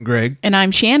Greg. And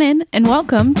I'm Shannon, and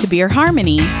welcome to Beer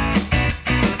Harmony.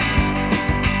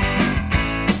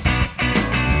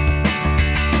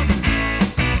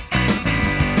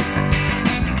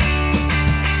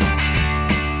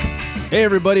 Hey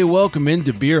everybody, welcome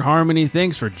into Beer Harmony.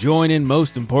 Thanks for joining.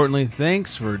 Most importantly,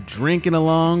 thanks for drinking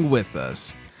along with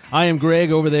us. I am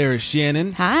Greg, over there is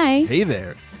Shannon. Hi. Hey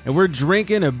there. And we're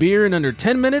drinking a beer in under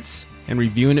 10 minutes and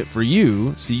reviewing it for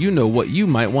you so you know what you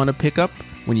might want to pick up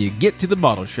when you get to the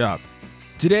bottle shop.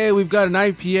 Today we've got an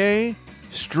IPA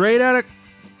straight out of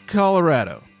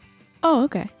Colorado. Oh,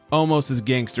 okay. Almost as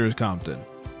gangster as Compton.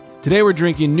 Today we're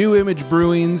drinking New Image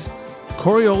Brewing's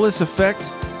Coriolis Effect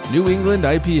New England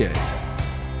IPA.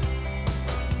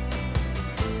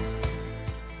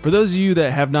 For those of you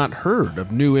that have not heard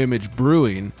of New Image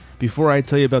Brewing, before I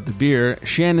tell you about the beer,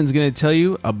 Shannon's going to tell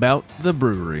you about the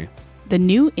brewery. The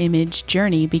New Image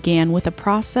journey began with a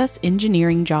process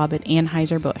engineering job at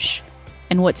Anheuser-Busch,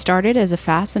 and what started as a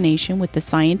fascination with the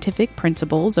scientific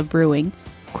principles of brewing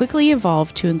quickly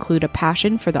evolved to include a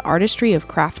passion for the artistry of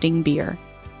crafting beer.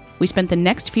 We spent the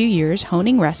next few years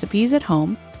honing recipes at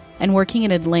home and working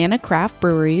at Atlanta craft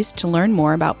breweries to learn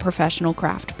more about professional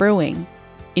craft brewing.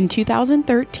 In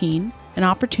 2013, an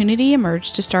opportunity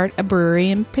emerged to start a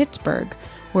brewery in Pittsburgh,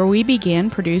 where we began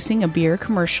producing a beer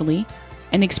commercially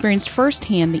and experienced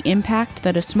firsthand the impact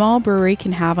that a small brewery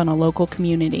can have on a local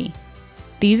community.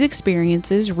 These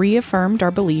experiences reaffirmed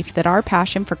our belief that our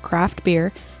passion for craft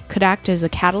beer could act as a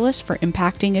catalyst for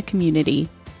impacting a community,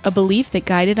 a belief that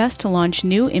guided us to launch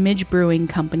New Image Brewing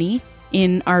Company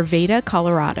in Arvada,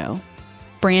 Colorado.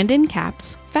 Brandon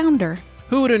Capps, founder.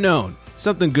 Who would have known?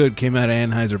 Something good came out of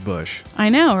Anheuser-Busch. I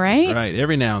know, right? Right,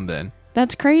 every now and then.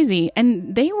 That's crazy.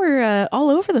 And they were all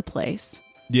over the place.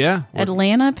 Yeah.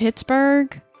 Atlanta,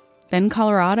 Pittsburgh, then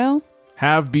Colorado.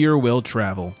 Have beer will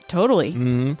travel. Totally.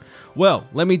 Mm-hmm. Well,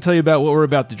 let me tell you about what we're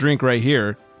about to drink right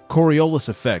here. Coriolis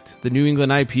Effect, the New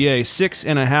England IPA,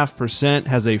 6.5%,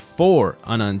 has a 4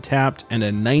 on Untapped and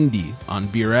a 90 on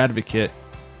Beer Advocate.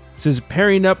 It says,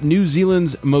 pairing up New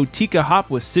Zealand's Motueka hop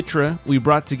with Citra, we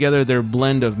brought together their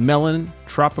blend of melon,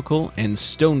 tropical, and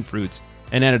stone fruits,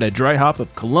 and added a dry hop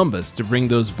of Columbus to bring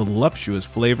those voluptuous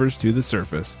flavors to the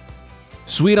surface.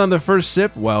 Sweet on the first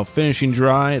sip, while finishing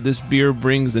dry, this beer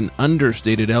brings an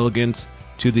understated elegance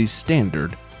to the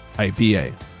standard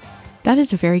IPA. That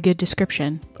is a very good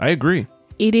description. I agree.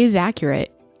 It is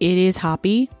accurate. It is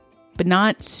hoppy, but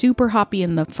not super hoppy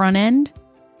in the front end.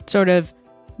 Sort of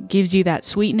gives you that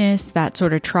sweetness, that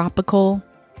sort of tropical.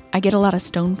 I get a lot of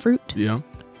stone fruit. Yeah.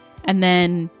 And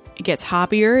then it gets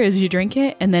hoppier as you drink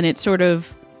it, and then it sort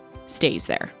of stays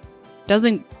there.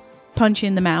 Doesn't punch you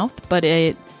in the mouth, but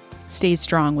it stays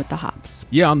strong with the hops.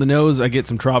 Yeah, on the nose, I get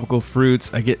some tropical fruits.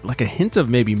 I get like a hint of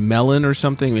maybe melon or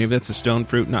something. Maybe that's a stone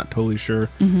fruit, not totally sure.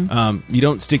 Mm-hmm. You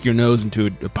don't stick your nose into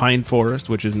a pine forest,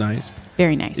 which is nice.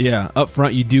 Very nice. Yeah, up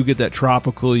front, you do get that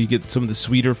tropical. You get some of the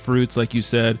sweeter fruits, like you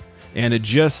said. And it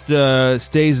just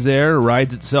stays there,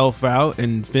 rides itself out,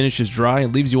 and finishes dry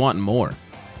and leaves you wanting more.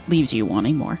 Leaves you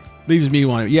wanting more. Leaves me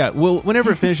wanting, yeah. Well,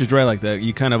 whenever it finishes dry like that,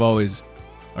 you kind of always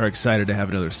are excited to have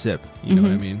another sip. You know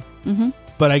what I mean? Mm-hmm.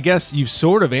 But I guess you've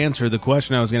sort of answered the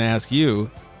question I was going to ask you.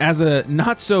 As a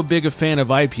not so big a fan of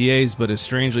IPAs, but a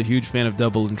strangely huge fan of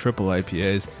double and triple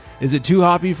IPAs, is it too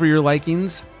hoppy for your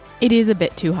likings? It is a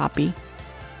bit too hoppy.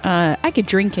 I could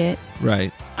drink it.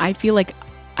 Right. I feel like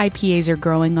IPAs are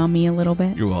growing on me a little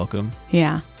bit. You're welcome.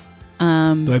 Yeah.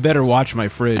 So I better watch my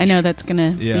fridge. I know that's going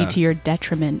to Yeah. be to your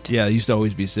detriment. Yeah, it used to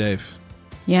always be safe.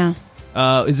 Yeah.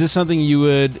 Is this something you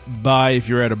would buy if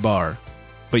you're at a bar,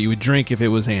 but you would drink if it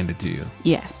was handed to you?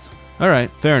 Yes. All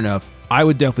right, fair enough. I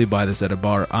would definitely buy this at a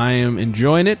bar. I am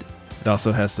enjoying it. It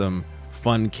also has some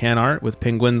fun can art with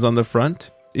penguins on the front.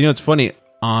 You know, it's funny.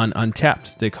 On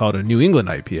Untapped, they call it a New England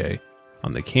IPA.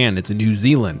 On the can, it's a New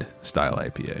Zealand style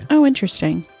IPA. Oh,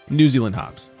 interesting. New Zealand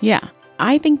hops. Yeah.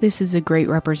 I think this is a great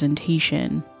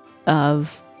representation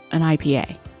of an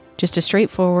IPA. Just a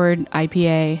straightforward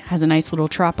IPA, has a nice little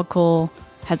tropical,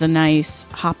 has a nice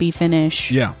hoppy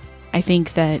finish. Yeah. I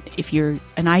think that if you're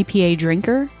an IPA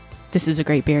drinker, this is a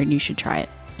great beer and you should try it.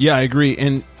 Yeah, I agree.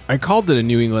 And I called it a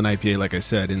New England IPA, like I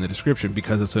said in the description,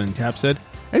 because that's what Untapped said.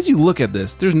 As you look at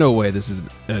this, there's no way this is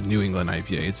a New England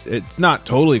IPA. It's not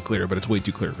totally clear, but it's way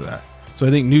too clear for that. So I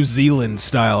think New Zealand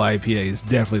style IPA is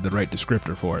definitely the right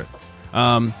descriptor for it.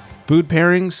 Food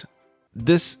pairings,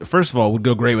 this, first of all, would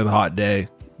go great with a hot day.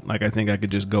 Like, I think I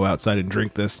could just go outside and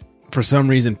drink this. For some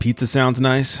reason, pizza sounds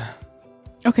nice.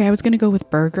 Okay, I was going to go with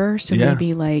burger, so Yeah.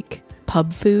 maybe like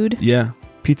pub food. Yeah.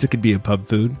 Pizza could be a pub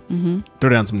food. Mm-hmm. Throw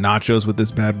down some nachos with this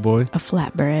bad boy. A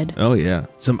flatbread. Oh, yeah.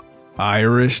 Some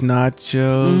Irish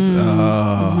nachos.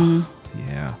 Mm-hmm.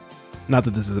 Yeah. Not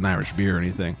that this is an Irish beer or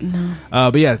anything. No.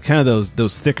 But yeah, kind of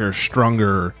those thicker,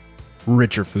 stronger,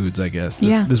 richer foods, I guess.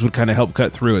 This would kind of help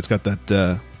cut through. It's got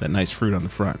that nice fruit on the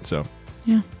front. So,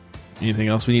 yeah. Anything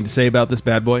else we need to say about this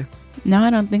bad boy? No, I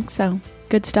don't think so.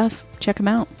 Good stuff. Check them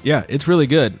out. Yeah, it's really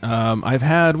good. I've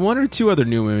had one or two other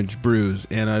New Image brews,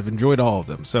 and I've enjoyed all of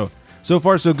them. So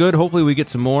far, so good. Hopefully we get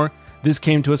some more. This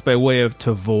came to us by way of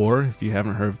Tavour. If you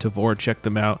haven't heard of Tavour, check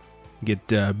them out. Get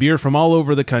beer from all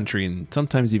over the country and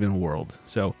sometimes even world.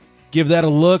 So give that a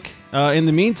look. In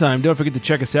the meantime, don't forget to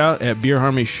check us out at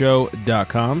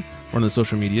beerharmonyshow.com. We're on the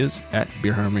social medias at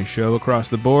Beer Harmony Show across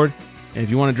the board. And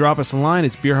if you want to drop us a line,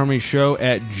 it's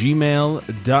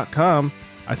beerharmonyshow@gmail.com.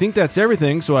 I think that's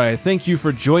everything, so I thank you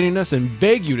for joining us and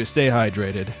beg you to stay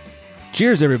hydrated.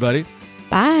 Cheers, everybody.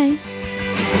 Bye.